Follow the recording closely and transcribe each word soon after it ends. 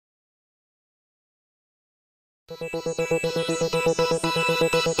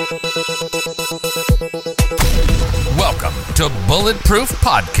Welcome to Bulletproof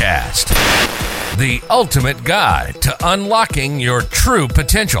Podcast, the ultimate guide to unlocking your true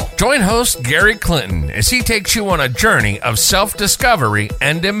potential. Join host Gary Clinton as he takes you on a journey of self-discovery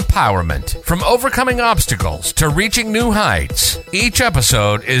and empowerment. From overcoming obstacles to reaching new heights, each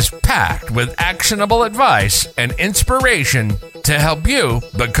episode is packed with actionable advice and inspiration to help you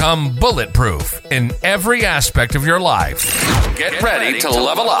become bulletproof in every aspect of your life. Get ready to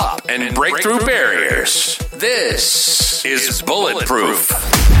level up and break through barriers. This is Bulletproof.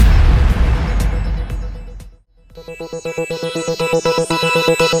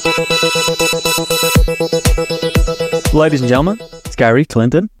 Ladies and gentlemen, it's Gary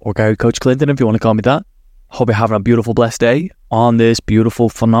Clinton, or Gary Coach Clinton if you want to call me that. Hope you're having a beautiful, blessed day on this beautiful,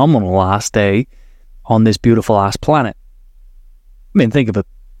 phenomenal last day on this beautiful ass planet. I mean, think of it.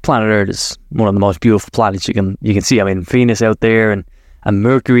 Planet Earth is one of the most beautiful planets you can see. I mean, Venus out there and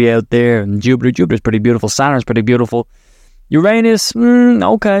Mercury out there and Jupiter's pretty beautiful. Saturn's pretty beautiful. Uranus,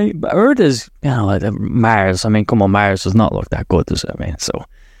 okay. But Earth is, Mars. I mean, come on, Mars does not look that good, does it? I mean, so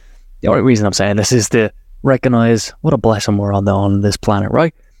the only reason I'm saying this is to recognize what a blessing we're on this planet,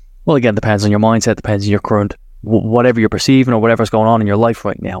 right? Well, again, depends on your mindset, depends on your current, whatever you're perceiving or whatever's going on in your life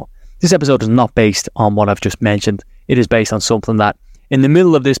right now. This episode is not based on what I've just mentioned. It is based on something that in the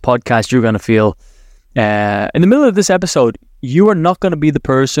middle of this podcast, you're going to feel, in the middle of this episode, you are not going to be the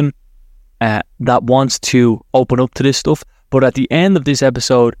person that wants to open up to this stuff. But at the end of this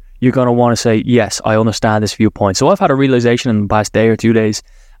episode, you're going to want to say, yes, I understand this viewpoint. So I've had a realization in the past day or 2 days.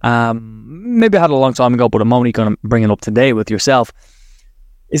 Maybe I had it a long time ago, but I'm only going to bring it up today with yourself.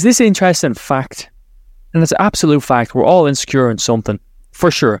 Is this interesting fact? And it's an absolute fact. We're all insecure in something, for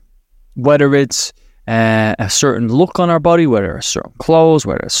sure. Whether it's a certain look on our body, whether it's certain clothes,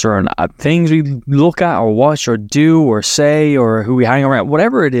 whether it's certain things we look at or watch or do or say or who we hang around,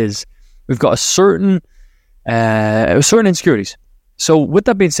 whatever it is, we've got a certain insecurities. So with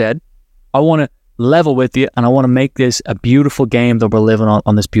that being said, I want to level with you and I want to make this a beautiful game that we're living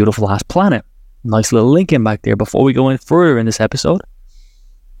on this beautiful last planet. Nice little link in back there before we go any further in this episode.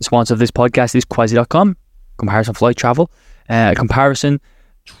 The sponsor of this podcast is Quasi.com, comparison flight travel, travel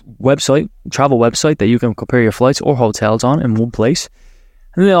website that you can compare your flights or hotels on in one place.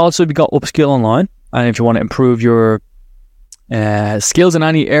 And then also we got Upskill Online, and if you want to improve your skills in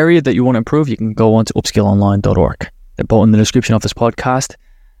any area that you want to improve, you can go on to upskillonline.org. They're both in the description of this podcast.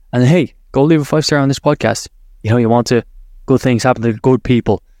 And hey, go leave a 5-star on this podcast. You want to good things happen to good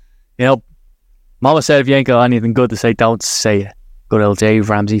people. Mama said if you ain't got anything good to say, don't say it. Good old Dave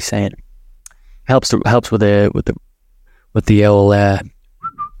Ramsey saying it. Helps with the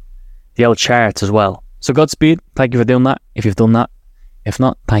old charts as well. So Godspeed. Thank you for doing that, if you've done that. If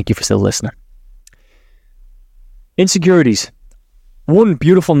not, thank you for still listening. Insecurities. One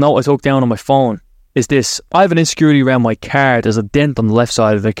beautiful note I took down on my phone is this. I have an insecurity around my car. There's a dent on the left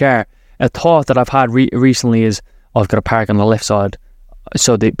side of the car. A thought that I've had recently is, I've got to park on the left side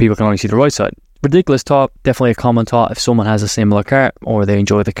so that people can only see the right side. Ridiculous thought, definitely a common thought if someone has a similar car or they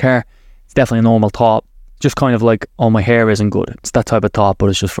enjoy the car. It's definitely a normal thought. Just kind of like, oh, my hair isn't good. It's that type of thought, but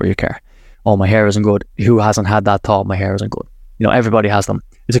it's just for your car. Oh, my hair isn't good. Who hasn't had that thought? My hair isn't good. Everybody has them.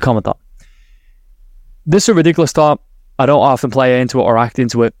 It's a common thought. This is a ridiculous thought. I don't often play into it or act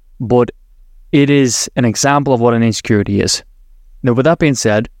into it, but it is an example of what an insecurity is. Now, with that being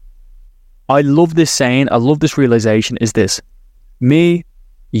said, I love this saying, I love this realization is this. Me,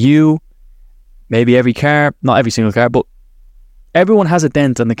 you, maybe every car, not every single car, but everyone has a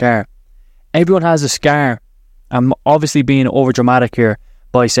dent in the car. Everyone has a scar. I'm obviously being over dramatic here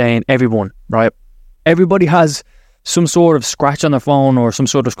by saying everyone, right? Everybody has some sort of scratch on their phone or some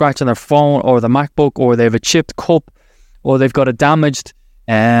sort of scratch on their phone or the MacBook, or they have a chipped cup, or they've got a damaged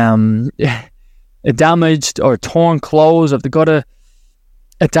or torn clothes, if they've got a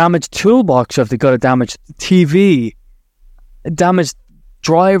damaged toolbox, or if they've got a damaged TV, damaged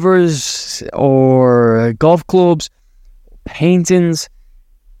drivers or golf clubs, paintings.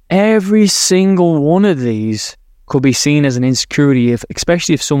 Every single one of these could be seen as an insecurity,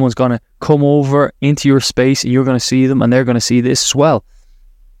 especially if someone's going to come over into your space and you're going to see them and they're going to see this as well.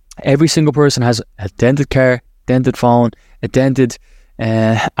 Every single person has a dented car, dented phone, a dented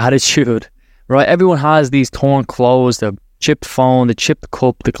attitude, right? Everyone has these torn clothes, the chipped phone, the chipped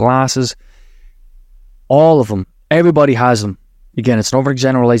cup, the glasses, all of them. Everybody has them. Again, it's an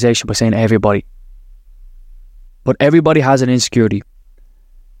overgeneralization by saying everybody. But everybody has an insecurity.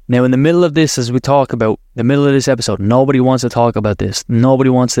 Now, in the middle of this, as we talk about, the middle of this episode, nobody wants to talk about this. Nobody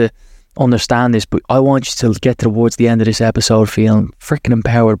wants to understand this, but I want you to get towards the end of this episode feeling freaking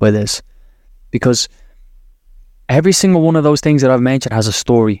empowered by this. Because Every single one of those things that I've mentioned has a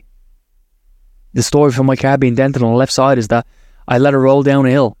story. The story for my car being dented on the left side is that I let it roll down a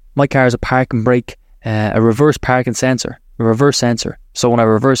hill. My car is a park and brake, a reverse parking sensor, a reverse sensor. So when I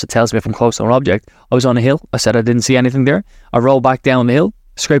reverse, it tells me if I'm close to an object. I was on a hill. I said I didn't see anything there. I rolled back down the hill,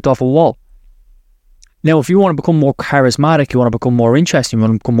 scraped off a wall. Now, if you want to become more charismatic, you want to become more interesting, you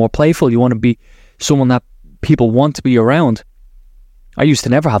want to become more playful, you want to be someone that people want to be around. I used to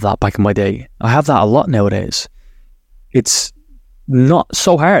never have that back in my day. I have that a lot nowadays. It's not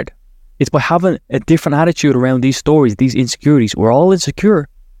so hard. It's by having a different attitude around these stories, these insecurities. We're all insecure.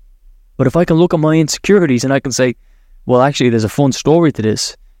 But if I can look at my insecurities and I can say, well, actually, there's a fun story to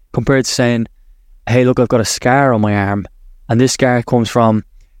this, compared to saying, hey, look, I've got a scar on my arm, and this scar comes from,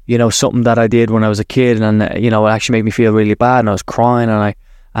 something that I did when I was a kid, and, it actually made me feel really bad, and I was crying,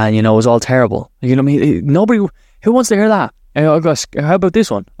 and it was all terrible. You know what I mean? Nobody, who wants to hear that? How about this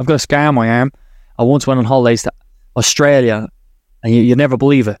one? I've got a scar on my arm. I once went on holidays to Australia, and you'd never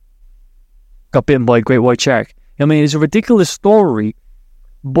believe it. Got bitten by a great white shark. I mean, it's a ridiculous story,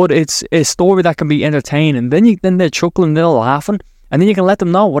 but it's a story that can be entertaining. Then they're chuckling, they're laughing, and then you can let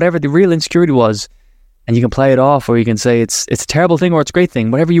them know whatever the real insecurity was, and you can play it off, or you can say it's a terrible thing or it's a great thing,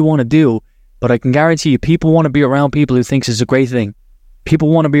 whatever you want to do. But I can guarantee you, people want to be around people who thinks it's a great thing. People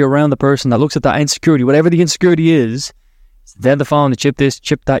want to be around the person that looks at that insecurity, whatever the insecurity is. Then the phone, the chip this,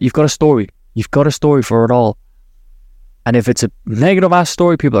 chip that. You've got a story. You've got a story for it all. And if it's a negative ass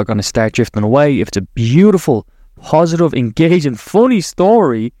story, people are going to start drifting away. If it's a beautiful, positive, engaging, funny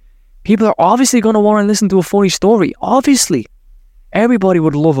story, people are obviously going to want to listen to a funny story. Obviously. Everybody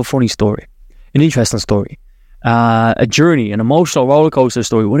would love a funny story, an interesting story, a journey, an emotional roller coaster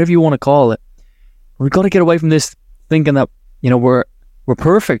story, whatever you want to call it. We've got to get away from this thinking that, we're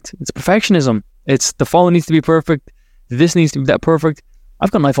perfect. It's perfectionism. It's the phone needs to be perfect. This needs to be that perfect. I've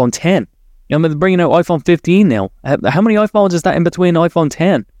got an iPhone 10. I'm bringing out iPhone 15 now. How many iPhones is that in between iPhone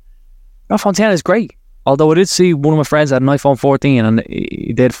 10? iPhone 10 is great. Although I did see one of my friends had an iPhone 14 and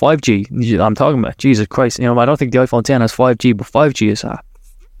they had 5G. I'm talking about, Jesus Christ. I don't think the iPhone 10 has 5G, but 5G is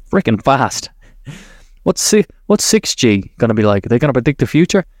freaking fast. What's 6G going to be like? Are they going to predict the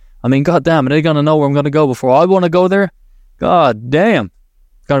future? I mean, God damn, are they going to know where I'm going to go before I want to go there? God damn.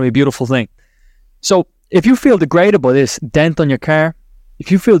 It's going to be a beautiful thing. So, if you feel degraded by this dent on your car,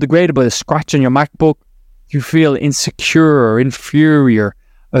 if you feel degraded by the scratch on your MacBook, if you feel insecure or inferior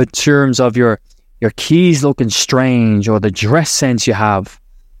in terms of your keys looking strange or the dress sense you have,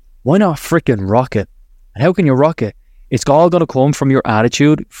 why not freaking rock it? And how can you rock it? It's all going to come from your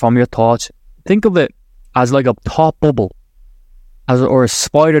attitude, from your thoughts. Think of it as like a thought bubble, or a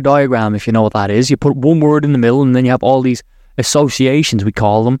spider diagram, if you know what that is. You put one word in the middle and then you have all these associations, we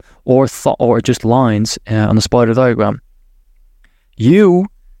call them, or just lines on the spider diagram. You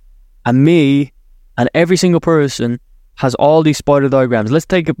and me and every single person has all these spider diagrams. Let's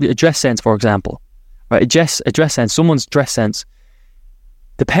take a dress sense, for example. Right, a dress sense, someone's dress sense.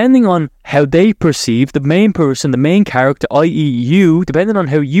 Depending on how they perceive, the main person, the main character, i.e. you, depending on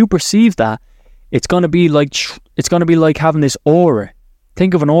how you perceive that, it's going to be like having this aura.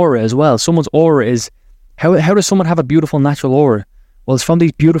 Think of an aura as well. Someone's aura is, how does someone have a beautiful natural aura? Well, it's from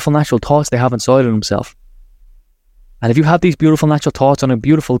these beautiful natural thoughts they have inside of themselves. And if you have these beautiful natural thoughts on a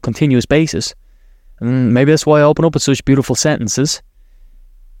beautiful continuous basis, and maybe that's why I open up with such beautiful sentences,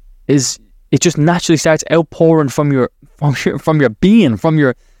 is it just naturally starts outpouring from your being, from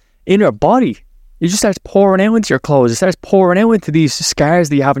your inner body. It just starts pouring out into your clothes. It starts pouring out into these scars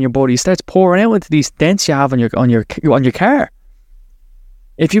that you have on your body. It starts pouring out into these dents you have on your car.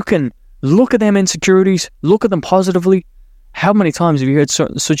 If you can look at them insecurities, look at them positively. How many times have you heard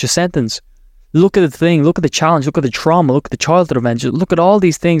such a sentence? Look at the thing, look at the challenge, look at the trauma, look at the childhood events, look at all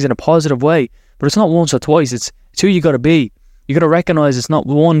these things in a positive way. But it's not once or twice, it's who you got to be. You got to recognize it's not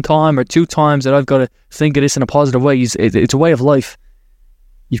one time or two times that I've got to think of this in a positive way. It's a way of life.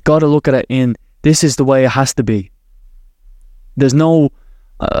 You've got to look at it in, this is the way it has to be. There's no,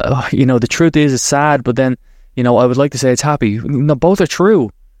 the truth is it's sad, but then, I would like to say it's happy. No, both are true.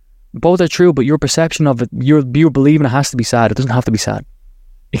 Both are true, but your perception of it, you're believing it has to be sad. It doesn't have to be sad.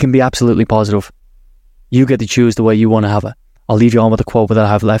 It can be absolutely positive. You get to choose the way you want to have it. I'll leave you on with a quote that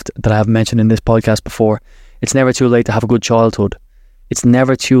I have mentioned in this podcast before. It's never too late to have a good childhood. It's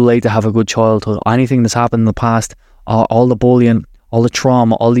never too late to have a good childhood. Anything that's happened in the past, all the bullying, all the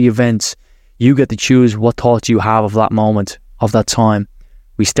trauma, all the events, you get to choose what thoughts you have of that moment, of that time.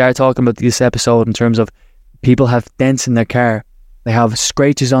 We start talking about this episode in terms of people have dents in their car. They have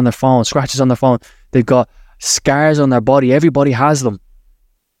scratches on their phone. They've got scars on their body. Everybody has them.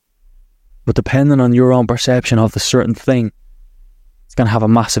 But depending on your own perception of the certain thing, It's going to have a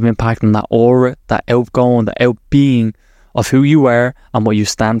massive impact on that aura, that outgoing, that outbeing of who you are and what you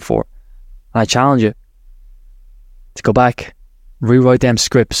stand for. And I challenge you to go back, rewrite them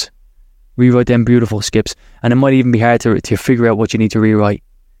scripts, rewrite them beautiful scripts. And it might even be hard to figure out what you need to rewrite.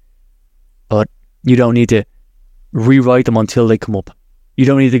 But you don't need to rewrite them until they come up. You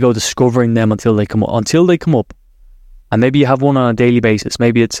don't need to go discovering them until they come up. Until they come up. And maybe you have one on a daily basis.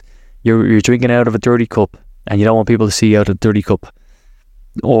 Maybe it's you're drinking out of a dirty cup and you don't want people to see you out of a dirty cup.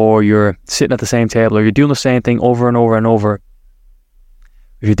 Or you're sitting at the same table, or you're doing the same thing over and over and over.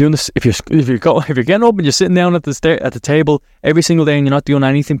 If you're doing this, if you're getting up and you're sitting down at the table every single day and you're not doing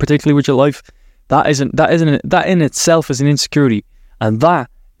anything particularly with your life, that in itself is an insecurity, and that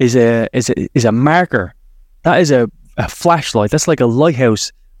is a marker. That is a flashlight. That's like a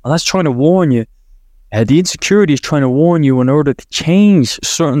lighthouse, and that's trying to warn you. The insecurity is trying to warn you in order to change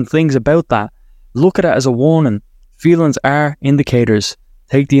certain things about that. Look at it as a warning. Feelings are indicators.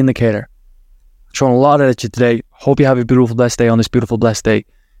 Take the indicator. I'm throwing a lot at you today. Hope you have a beautiful, blessed day on this beautiful, blessed day.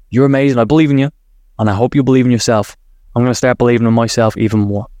 You're amazing. I believe in you, and I hope you believe in yourself. I'm going to start believing in myself even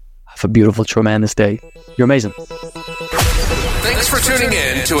more. Have a beautiful, tremendous day. You're amazing. Thanks for tuning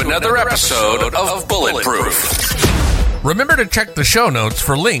in to another episode of Bulletproof. Remember to check the show notes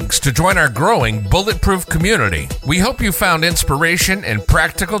for links to join our growing Bulletproof community. We hope you found inspiration and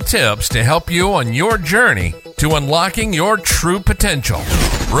practical tips to help you on your journey to unlocking your true potential.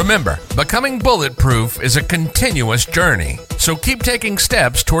 Remember, becoming bulletproof is a continuous journey, so keep taking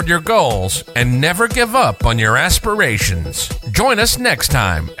steps toward your goals and never give up on your aspirations. Join us next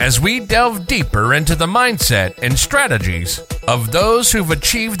time as we delve deeper into the mindset and strategies of those who've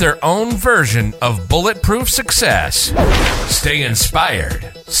achieved their own version of bulletproof success. Stay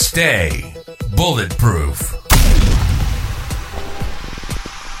inspired. Stay bulletproof.